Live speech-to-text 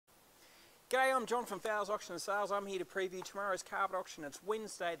G'day, I'm John from Fowles Auctions and Sales. I'm here to preview tomorrow's carpet auction. It's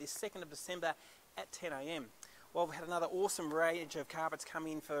Wednesday, the 2nd of December at 10 AM. Well, we've had another awesome range of carpets come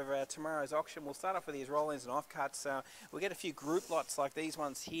in for tomorrow's auction. We'll start off with these roll-ins and offcuts. We get a few group lots like these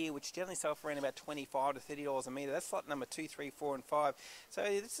ones here, which generally sell for around about $25 to $30 a metre. That's lot number 2, 3, 4 and 5. So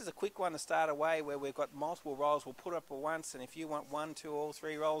this is a quick one to start away where we've got multiple rolls. We'll put up at once, and if you want 1, 2 or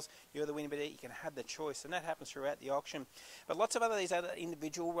 3 rolls, you're the winner, but you can have the choice, and that happens throughout the auction. But lots of these other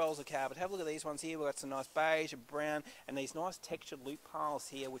individual rolls of carpet. Have a look at these ones here. We've got some nice beige and brown and these nice textured loop piles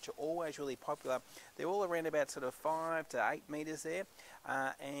here, which are always really popular. They're all around about sort of 5 to 8 metres there,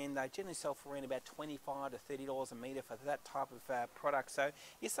 and they generally sell for around about $25 to $30 a metre for that type of product. So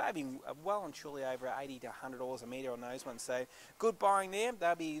you're saving well and truly over $80 to $100 a metre on those ones. So good buying there.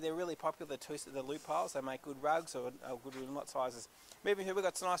 They're really popular, the loop piles. They make good rugs or good lot sizes. Moving here, we've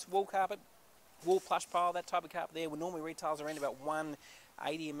got some nice wool carpet. Wool plush pile, that type of carpet there, will normally retails around about $180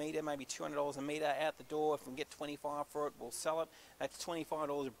 a metre, maybe $200 a metre out the door. If we can get $25 for it, we'll sell it. That's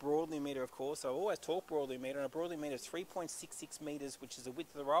 $25 a broadleaf metre, of course. So I always talk broadleaf metre, and a broadleaf metre is 3.66 metres, which is the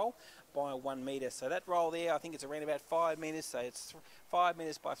width of the roll, by 1 metre. So that roll there, I think it's around about 5 metres. So it's 5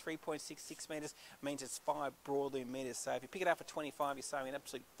 metres by 3.66 metres, means it's 5 broadleaf metres. So if you pick it up for $25, you're saving an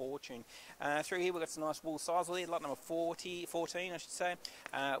absolute fortune. Through here, we've got some nice wool sisal there, lot number 14, I should say,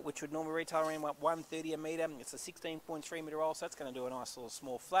 which would normally retail around about $130 a metre. It's a 16.3 metre roll, so that's going to do a nice little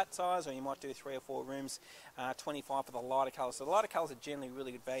small flat size, or you might do 3 or 4 rooms. 25 for the lighter colours. So the lighter colours are generally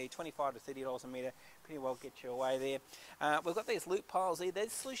really good value. $25 to $30 a metre, pretty well get you away there. We've got these loop piles here. They're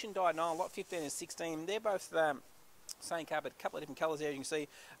solution dyed nylon, lot 15 and 16. They're both same carpet, a couple of different colours there. You can see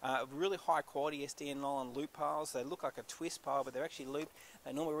really high quality SDN nylon loop piles. They look like a twist pile, but they're actually looped.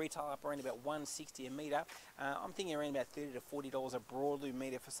 They normally retail up around about $160 a metre. I'm thinking around about $30 to $40 a broadloom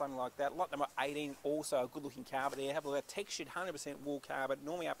metre for something like that. Lot number 18, also a good looking carpet there. Have a look at textured 100% wool carpet,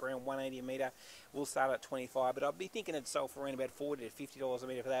 normally up around $180 a metre. We'll start at $25, but I'd be thinking it'd sell for around about $40 to $50 a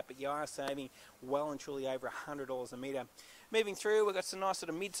metre for that. But you are saving well and truly over $100 a metre. Moving through, we've got some nice sort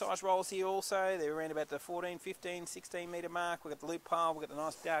of mid-sized rolls here also. They're around about the 14, 15, 16 metre mark. We've got the loop pile, we've got the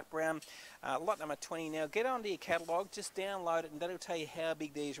nice dark brown. Lot number 20 now. Get onto your catalogue, just download it, and that'll tell you how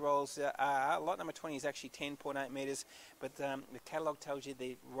big these rolls are. Lot number 20 is actually 10.8 metres, but the catalogue tells you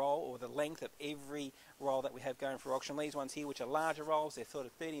the roll or the length of every roll that we have going for auction. These ones here, which are larger rolls, they're sort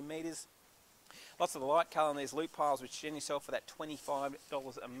of 30 metres. Lots of the light colour in these loop piles, which generally sell for that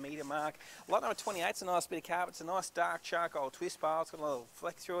 $25 a metre mark. Lot number 28 is a nice bit of carpet. It's a nice dark charcoal twist pile. It's got a little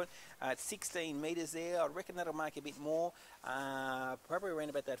fleck through it. It's 16 metres there. I reckon that'll make a bit more. Probably around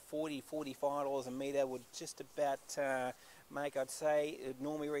about that $40, $45 a metre would just about make, I'd say, it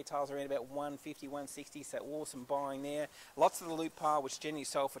normally retails around about $150, $160, so awesome buying there. Lots of the loop pile, which generally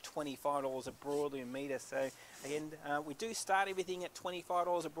sell for $25 a broadloom metre. So again, we do start everything at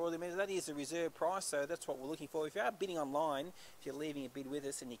 $25 a broadloom metre. That is the reserve price, so that's what we're looking for. If you are bidding online, if you're leaving a bid with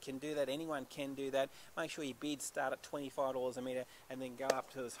us, and you can do that, anyone can do that, make sure your bids start at $25 a metre and then go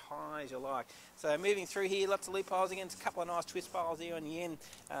up to as high as you like. So moving through here, lots of loop piles again, a couple of nice twist piles here on the end.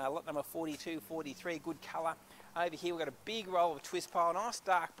 Lot number 42, 43, good colour. Over here we've got a big roll of twist pile, nice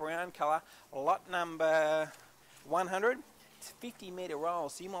dark brown colour. Lot number 100. It's a 50 metre roll,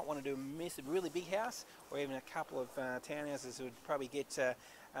 so you might want to do a really big house, or even a couple of townhouses would probably get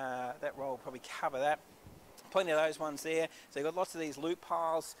that roll, probably cover that. Plenty of those ones there. So you've got lots of these loop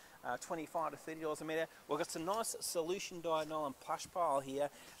piles, $25 to $30 a metre. We've got some nice solution dyed nylon plush pile here.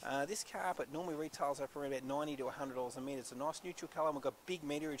 This carpet normally retails up around about $90 to $100 a metre. It's a nice neutral colour, and we've got big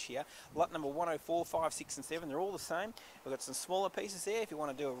meterage here. Lot number 104, 5, 6 and 7, they're all the same. We've got some smaller pieces there if you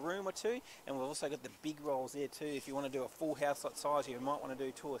want to do a room or two, and we've also got the big rolls there too. If you want to do a full house lot size, you might want to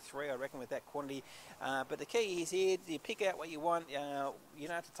do 2 or 3, I reckon, with that quantity. But the key is here, you pick out what you want. You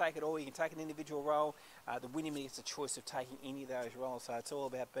don't have to take it all, you can take an individual roll. The winning bidder gets a choice of taking any of those rolls, so it's all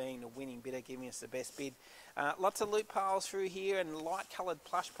about being the winning bidder, giving us the best bid. Lots of loop piles through here, and light coloured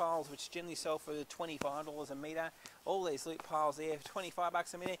plush piles, which generally sell for $25 a metre. All these loop piles there for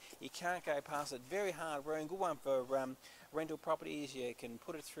 $25 a metre. You can't go past it. Very hard room, good one for rental properties. You can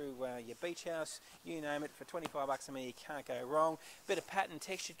put it through your beach house, you name it, for $25 a metre. You can't go wrong. Bit of pattern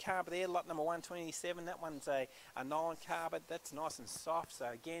textured carpet there, lot number 127. That one's a nylon carpet. That's nice and soft, so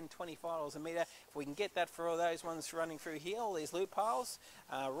again, $25 a metre. If we can get that for all those ones running through here, all these loop piles,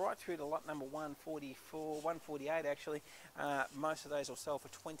 right through to lot number 144, 148 actually, most of those will sell for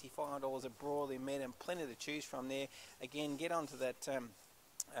 $25 a broadloom metre, and plenty to choose from there. Again, get onto that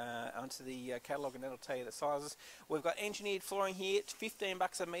onto the catalogue, and that'll tell you the sizes. We've got engineered flooring here. It's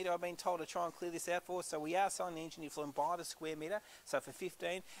 $15 a metre. I've been told to try and clear this out for us. So we are selling the engineered flooring by the square metre, so for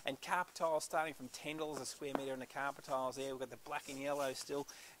 $15, and carpet tiles starting from $10 a square metre, and the carpet tiles there. We've got the black and yellow still,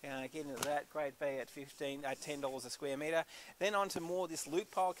 Get into that, great value at $10 a square metre. Then on to more of this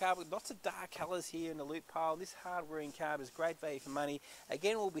loop pile carpet. Lots of dark colours here in the loop pile. This hard-wearing carpet is great value for money.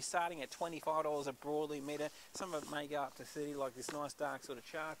 Again, we'll be starting at $25 a broadloom metre. Some of it may go up to $30, like this nice dark sort of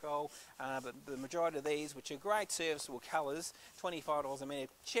charcoal. But the majority of these, which are great serviceable colours, $25 a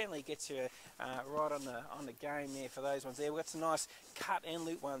metre, generally gets you right on the game there for those ones there. We've got some nice cut and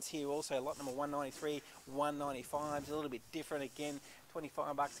loop ones here also. Lot number 193, 195. A little bit different again.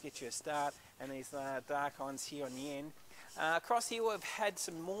 $25 gets you a start, and these dark ones here on the end. Across here we've had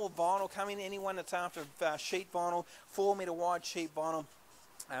some more vinyl come in. Anyone that's after sheet vinyl, 4 metre wide sheet vinyl,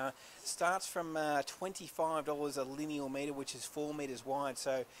 starts from $25 a lineal metre, which is 4 metres wide.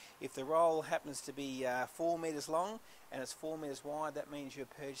 So if the roll happens to be 4 metres long and it's 4 metres wide, that means you're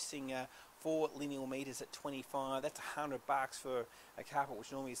purchasing 4 lineal metres at $25. That's $100 for a carpet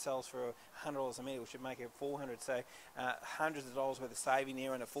which normally sells for $100 a metre, which would make it $400. So hundreds of dollars worth of saving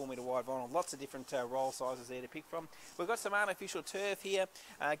there on a 4 metre wide vinyl. Lots of different roll sizes there to pick from. We've got some artificial turf here.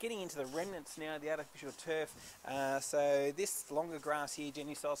 Getting into the remnants now, the artificial turf. So this longer grass here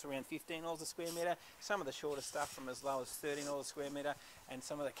generally sells for around $15 a square metre. Some of the shorter stuff from as low as $13 a square metre, and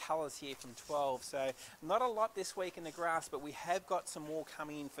some of the colours here from $12. So not a lot this week in the grass, but we have got some more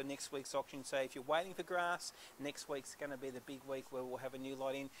coming in for next week's auction. So if you're waiting for grass, next week's going to be the big week where we'll have a new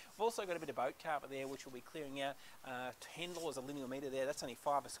lot in. We've also got a bit of boat carpet there, which we'll be clearing out. $10 a lineal metre there. That's only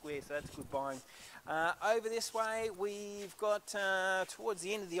 $5 a square, so that's good buying. Over this way, we've got towards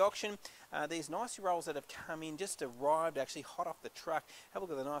the end of the auction, these nice rolls that have come in, just arrived actually hot off the truck. Have a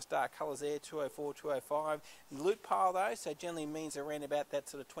look at the nice dark colours there, 204, 205. Loop pile though, so generally means around about that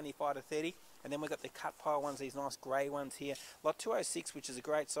sort of 25 to 30. And then we've got the cut pile ones, these nice grey ones here. Lot 206, which is a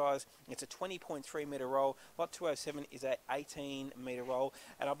great size, it's a 20.3 metre roll. Lot 207 is a 18 metre roll.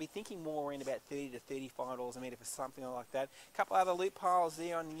 And I'll be thinking more around about $30 to $35 a metre for something like that. A couple other loop piles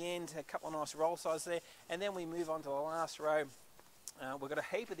there on the end, a couple of nice roll sizes there. And then we move on to the last row. We've got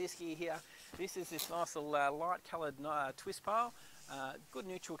a heap of this gear here. This is this nice little light coloured twist pile. Good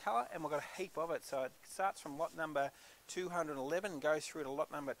neutral colour, and we've got a heap of it. So it starts from lot number 211 and goes through to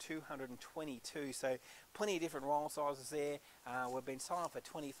lot number 222. So plenty of different roll sizes there. We've been selling for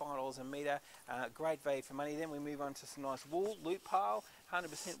 $25 a metre. Great value for money. Then we move on to some nice wool loop pile.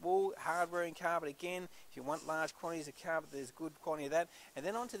 100% wool, hard-wearing carpet again. If you want large quantities of carpet, there's good quantity of that. And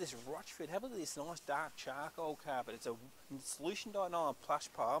then onto this Rochford. Have a look at this nice dark charcoal carpet. It's a solution dyed nylon plush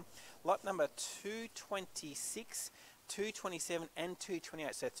pile. Lot number 226. 227 and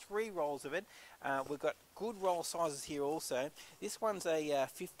 228, so 3 rolls of it. We've got good roll sizes here also. This one's a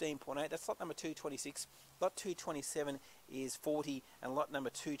 15.8, that's lot number 226. Lot 227 is 40, and lot number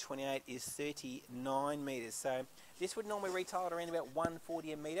 228 is 39 metres. So this would normally retail at around about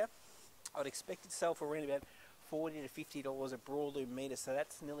 $140 a metre. I'd expect it to sell for around about $40 to $50 a broadloom metre, so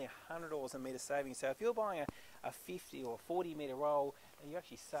that's nearly $100 a metre saving. So if you're buying a 50 or 40 metre roll, you're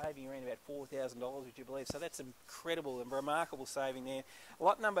actually saving around about $4,000, would you believe? So that's incredible and remarkable saving there.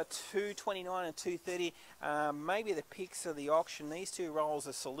 Lot number 229 and 230, maybe the picks of the auction. These 2 rolls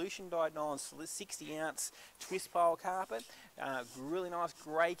are solution dyed nylon 60 ounce twist pile carpet. Really nice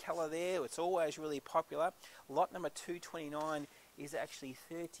grey colour there. It's always really popular. Lot number 229 is actually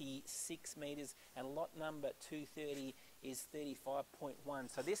 36 metres, and lot number 230 is 35.1.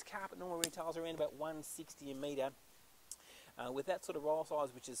 So this carpet normally retails around about $160 a metre. With that sort of roll size,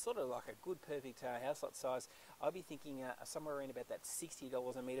 which is sort of like a good perfect house lot size, I'd be thinking somewhere around about that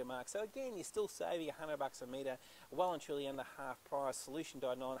 $60 a metre mark. So again, you're still saving $100 a metre, well and truly under half price. Solution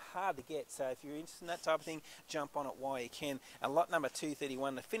dyed nylon, hard to get. So if you're interested in that type of thing, jump on it while you can. And lot number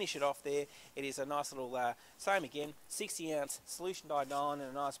 231, to finish it off there, it is a nice little, same again, 60 ounce solution dyed nylon in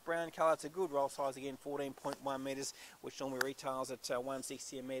a nice brown colour. It's a good roll size again, 14.1 metres, which normally retails at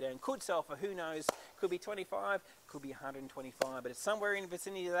 $160 a metre, and could sell for, who knows, could be 25, could be 125, but it's somewhere in the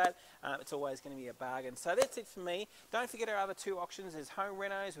vicinity of that. It's always going to be a bargain. So that's it for me. Don't forget our other 2 auctions. There's home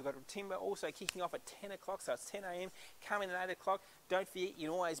renos. We've got timber also kicking off at 10 o'clock, so it's 10 a.m. Come in at 8 o'clock. Don't forget, you can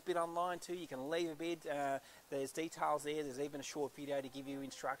always bid online too. You can leave a bid. There's details there. There's even a short video to give you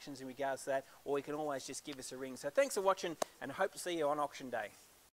instructions in regards to that, or you can always just give us a ring. So thanks for watching, and hope to see you on auction day.